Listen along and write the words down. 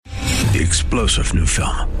The explosive new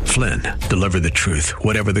film, Flynn, deliver the truth,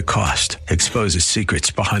 whatever the cost, exposes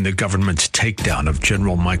secrets behind the government's takedown of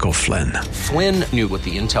General Michael Flynn. Flynn knew what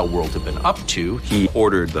the intel world had been up to. He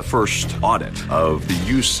ordered the first audit of the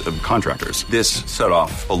use of contractors. This set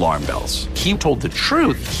off alarm bells. He told the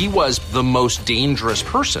truth. He was the most dangerous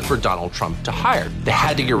person for Donald Trump to hire. They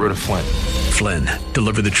had to get rid of Flynn. Flynn,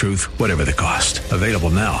 deliver the truth, whatever the cost. Available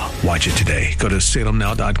now. Watch it today. Go to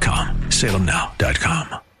salemnow.com.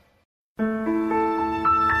 salemnow.com.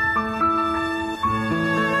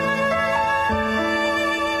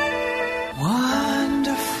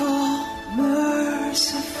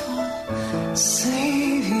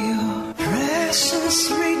 Savior,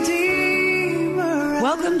 precious Redeemer.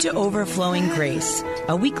 Welcome to Overflowing Grace,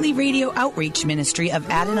 a weekly radio outreach ministry of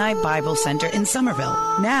Adonai Bible Center in Somerville.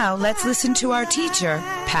 Now let's listen to our teacher,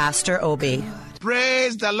 Pastor Obi.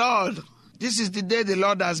 Praise the Lord. This is the day the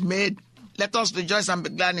Lord has made. Let us rejoice and be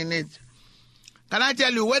glad in it. Can I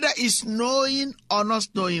tell you, whether it's snowing or not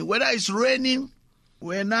snowing, whether it's raining,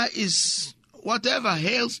 whether it's whatever,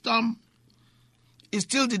 hailstorm, it's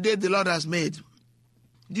still the day the Lord has made.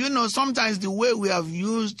 Do you know, sometimes the way we have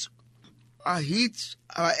used our heat,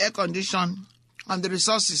 our air condition, and the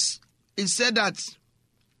resources, it said that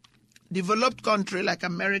developed country like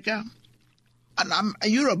America and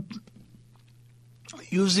Europe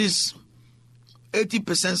uses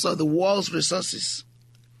 80% of the world's resources.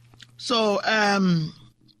 So,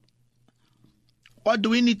 what do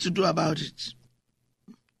we need to do about it?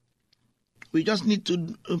 We just need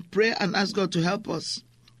to pray and ask God to help us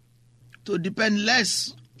to depend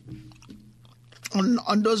less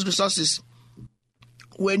on those resources.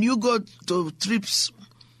 When you go to trips,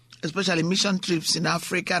 especially mission trips in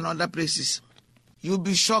Africa and other places, you'll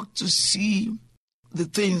be shocked to see the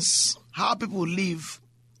things, how people live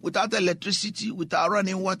without electricity, without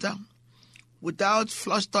running water, without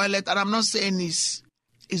flush toilet. And I'm not saying it's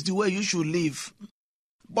the way you should live,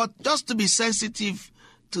 but just to be sensitive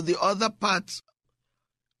to the other parts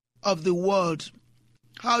of the world,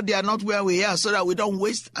 how they are not where we are, so that we don't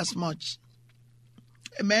waste as much.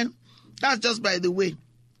 Amen? That's just by the way.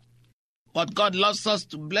 But God loves us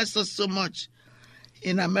to bless us so much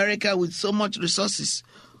in America with so much resources.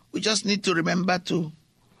 We just need to remember to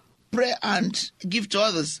pray and give to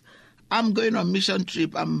others. I'm going on mission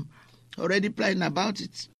trip. I'm already planning about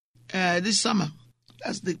it this summer.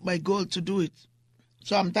 That's my goal, to do it.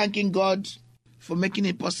 So I'm thanking God for making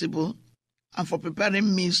it possible and for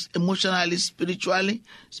preparing me emotionally, spiritually,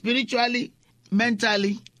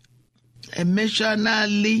 mentally,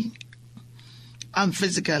 emotionally, and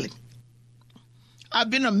physically. I've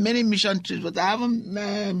been on many mission trips, but I haven't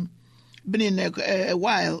been in a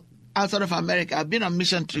while outside of America. I've been on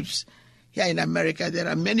mission trips here in America. There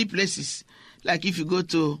are many places, like if you go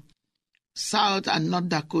to South and North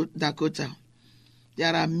Dakota,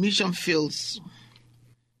 there are mission fields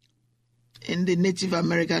in the Native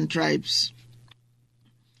American tribes.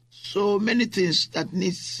 So many things that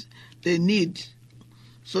they need.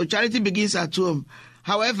 So charity begins at home.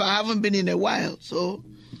 However, I haven't been in a while, so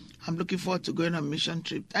I'm looking forward to going on a mission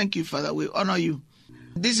trip. Thank you, Father. We honor you.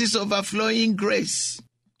 This is Overflowing Grace.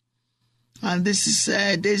 And this is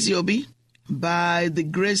Daisy Obi. By the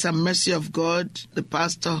grace and mercy of God, the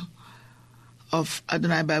pastor of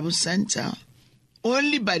Adonai Bible Center.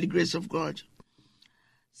 Only by the grace of God.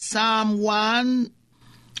 Psalm 1,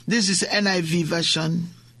 this is NIV version.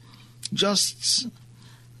 Just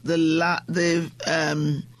if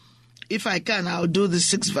I can, I'll do the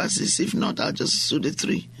 6 verses. If not, I'll just do the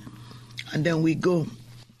 3. And then we go.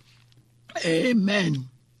 Amen.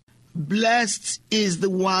 Blessed is the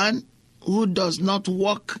one who does not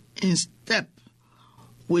walk in step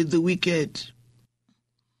with the wicked,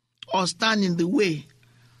 or stand in the way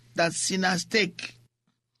that sinners take,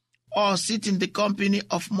 or sit in the company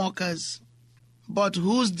of mockers, but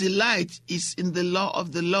whose delight is in the law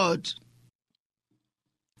of the Lord,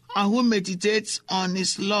 and who meditates on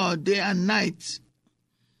his law day and night.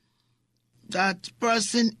 That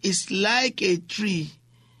person is like a tree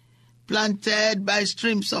planted by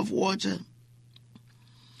streams of water,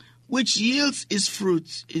 which yields its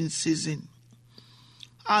fruit in season,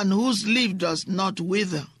 and whose leaf does not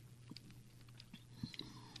wither.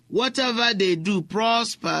 Whatever they do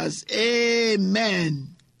prospers.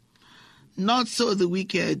 Amen. Not so the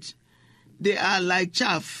wicked. They are like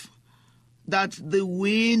chaff that the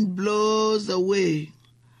wind blows away.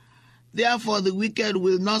 Therefore the wicked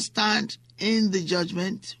will not stand in the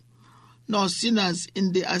judgment, nor sinners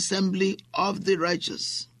in the assembly of the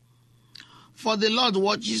righteous. For the Lord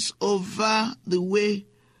watches over the way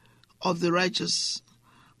of the righteous,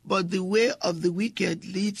 but the way of the wicked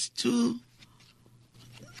leads to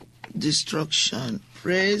destruction.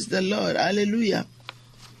 Praise the Lord. Hallelujah.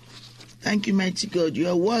 Thank you, mighty God. You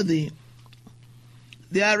are worthy.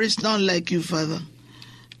 There is none like you, Father.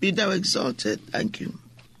 Be thou exalted. Thank you.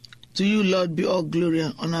 To you, Lord, be all glory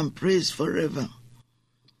and honor and praise forever.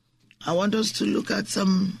 I want us to look at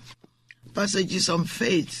some passages on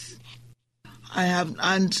faith.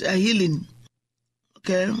 And healing.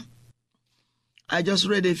 Okay? I just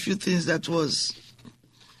read a few things that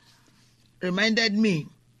reminded me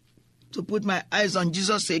to put my eyes on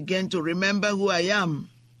Jesus again, to remember who I am.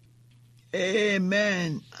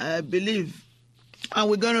 Amen. I believe. And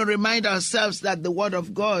we're going to remind ourselves that the Word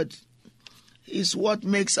of God is what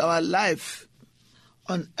makes our life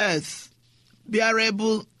on earth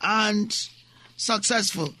bearable and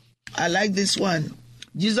successful. I like this one.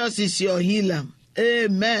 Jesus is your healer.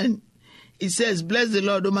 Amen. It says, bless the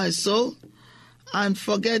Lord, O my soul, and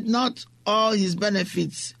forget not all his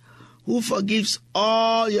benefits, who forgives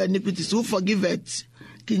all your iniquities, who forgiveth,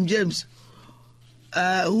 King James,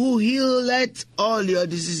 who healeth all your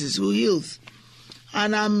diseases, who heals.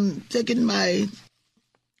 And I'm taking my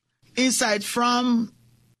insight from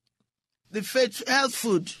the Faith Health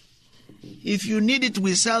Food. If you need it,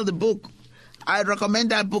 we sell the book. I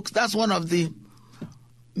recommend that book. That's one of the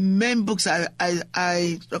main books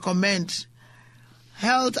I recommend.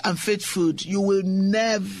 Health and Faith Food. You will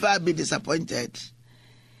never be disappointed.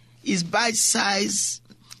 It's bite-sized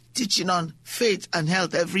teaching on faith and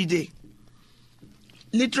health every day.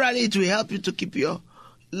 Literally, it will help you to keep your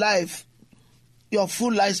life, your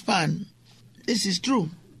full lifespan. This is true.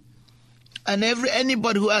 And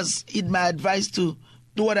anybody who has heed my advice to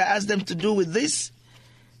do what I ask them to do with this,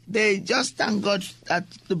 they just thank God that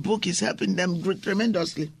the book is helping them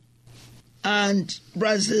tremendously. And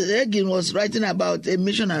Brother Hagin was writing about a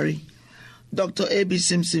missionary, Dr. A.B.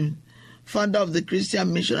 Simpson, founder of the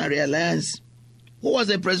Christian Missionary Alliance, who was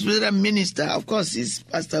a Presbyterian minister. Of course, he's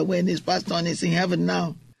Pastor Wayne, he's passed on, he's in heaven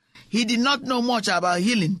now. He did not know much about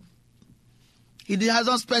healing. He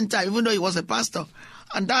hasn't spent time, even though he was a pastor.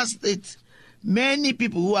 And that's it. Many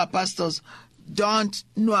people who are pastors don't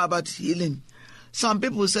know about healing. Some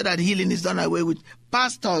people say that healing is done away with.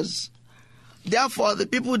 Pastors, therefore, the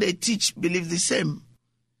people they teach believe the same.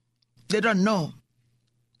 They don't know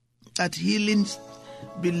that healing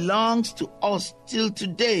belongs to us till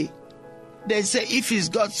today. They say if it's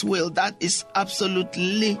God's will, that is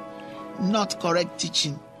absolutely not correct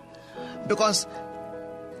teaching. Because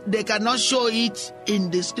they cannot show it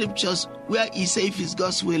in the scriptures where he says if it's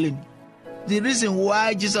God's willing. The reason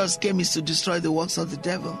why Jesus came is to destroy the works of the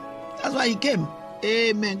devil. That's why he came.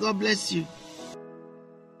 Amen. God bless you.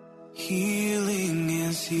 Healing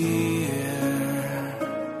is here.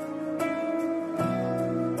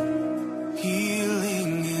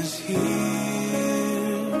 Healing is here.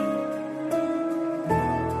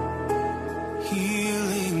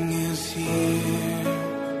 Healing is here.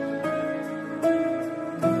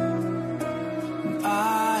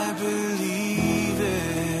 I believe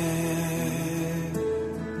it.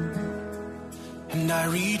 And I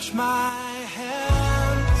reach my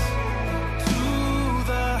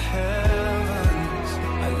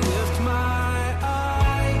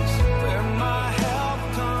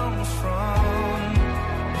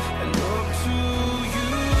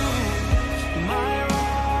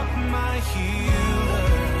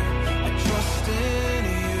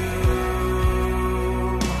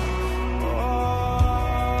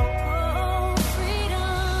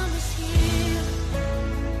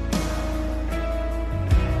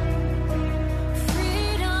free.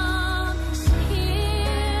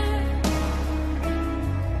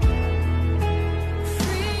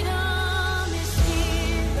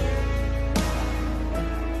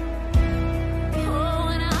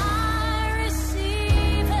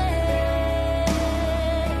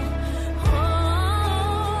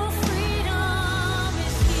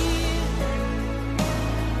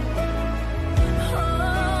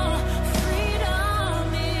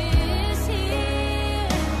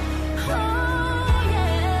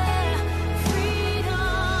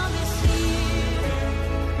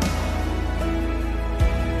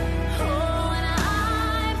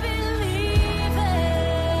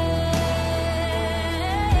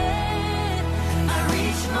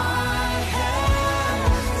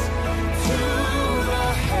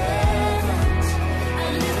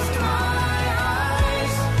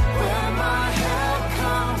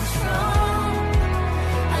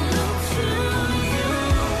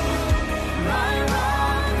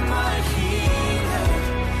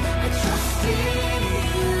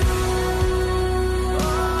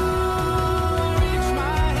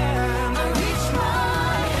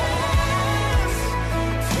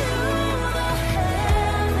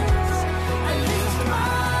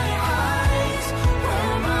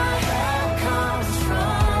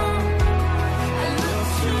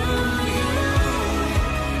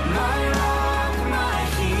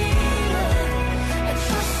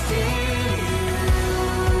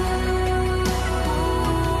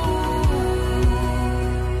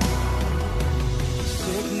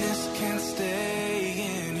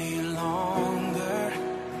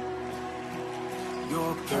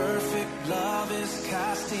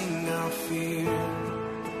 casting out fear.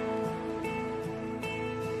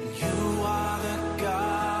 You are the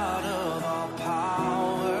God of all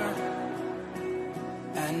power,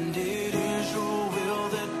 and it is your will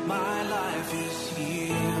that my life is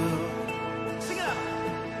healed. Sing it out.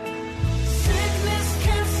 Sickness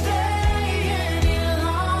can't stay any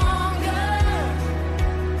longer.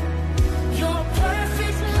 Your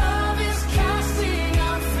perfect love is casting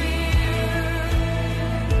out fear.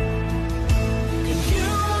 And you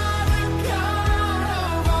are the God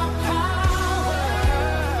of all power,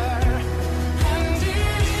 and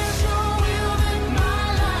it is your will that my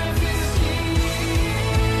life is healed.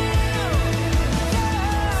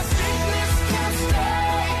 Yeah, sickness can't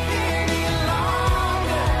stay any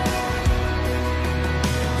longer.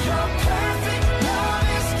 Your perfect love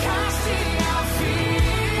is casting out fear.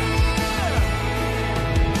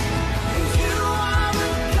 And you are the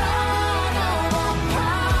God of all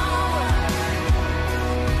power,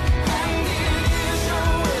 and it is your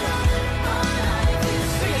will that my life is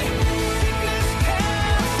healed.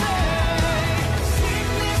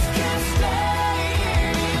 Sickness can't stay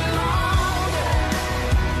any longer.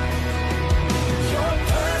 Your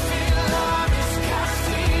perfect love is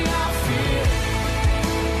casting out fear.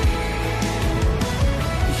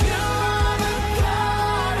 You are the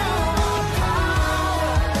God of all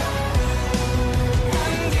power,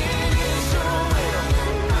 and it is your will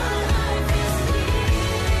that my life is healed.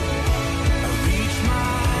 I reach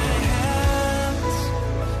my hands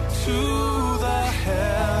to the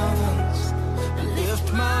heavens, lift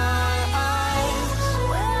my eyes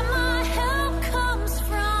where my help comes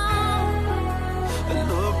from. I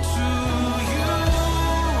look to you,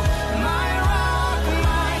 my rock,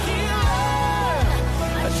 my healer.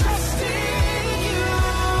 I trust in you.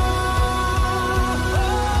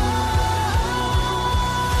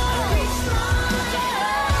 I reach my hands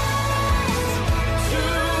to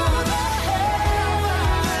the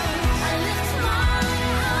heavens. I lift my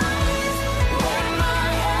eyes where my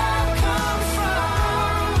help comes from.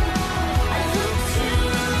 I look to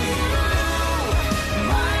you,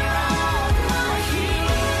 my rock, my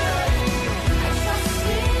healer. I trust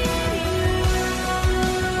in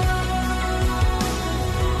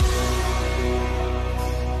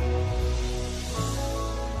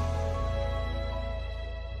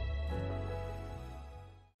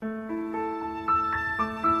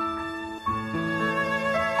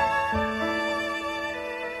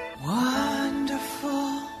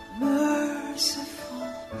Wonderful, merciful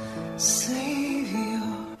Savior,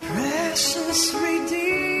 precious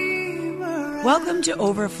Redeemer. Welcome to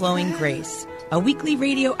Overflowing Grace, a weekly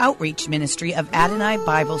radio outreach ministry of Adonai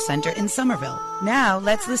Bible Center in Somerville. Now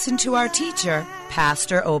let's listen to our teacher,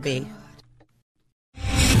 Pastor Obi.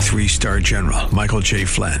 3-star General Michael J.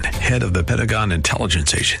 Flynn, head of the Pentagon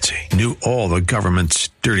Intelligence Agency, knew all the government's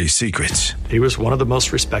dirty secrets. He was one of the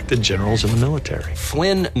most respected generals in the military.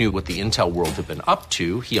 Flynn knew what the intel world had been up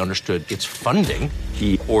to. He understood its funding.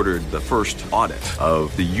 He ordered the first audit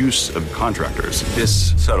of the use of contractors.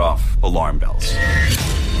 This set off alarm bells.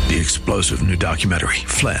 The explosive new documentary,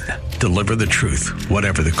 Flynn, Deliver the Truth,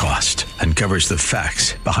 Whatever the Cost, uncovers the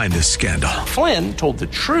facts behind this scandal. Flynn told the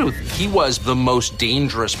truth. He was the most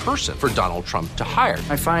dangerous person for Donald Trump to hire.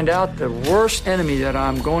 I find out the worst enemy that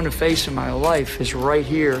I'm going to face in my life is right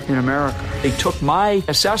here in America. They took my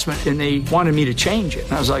assessment and they wanted me to change it.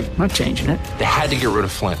 And I was like, I'm not changing it. They had to get rid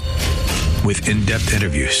of Flynn. With in-depth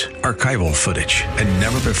interviews, archival footage, and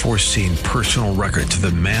never-before-seen personal records of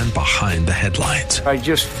the man behind the headlines. I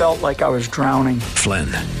just felt like I was drowning. Flynn,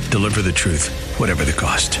 Deliver the Truth, Whatever the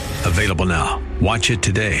Cost. Available now. Watch it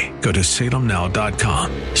today. Go to salemnow.com.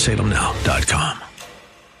 salemnow.com.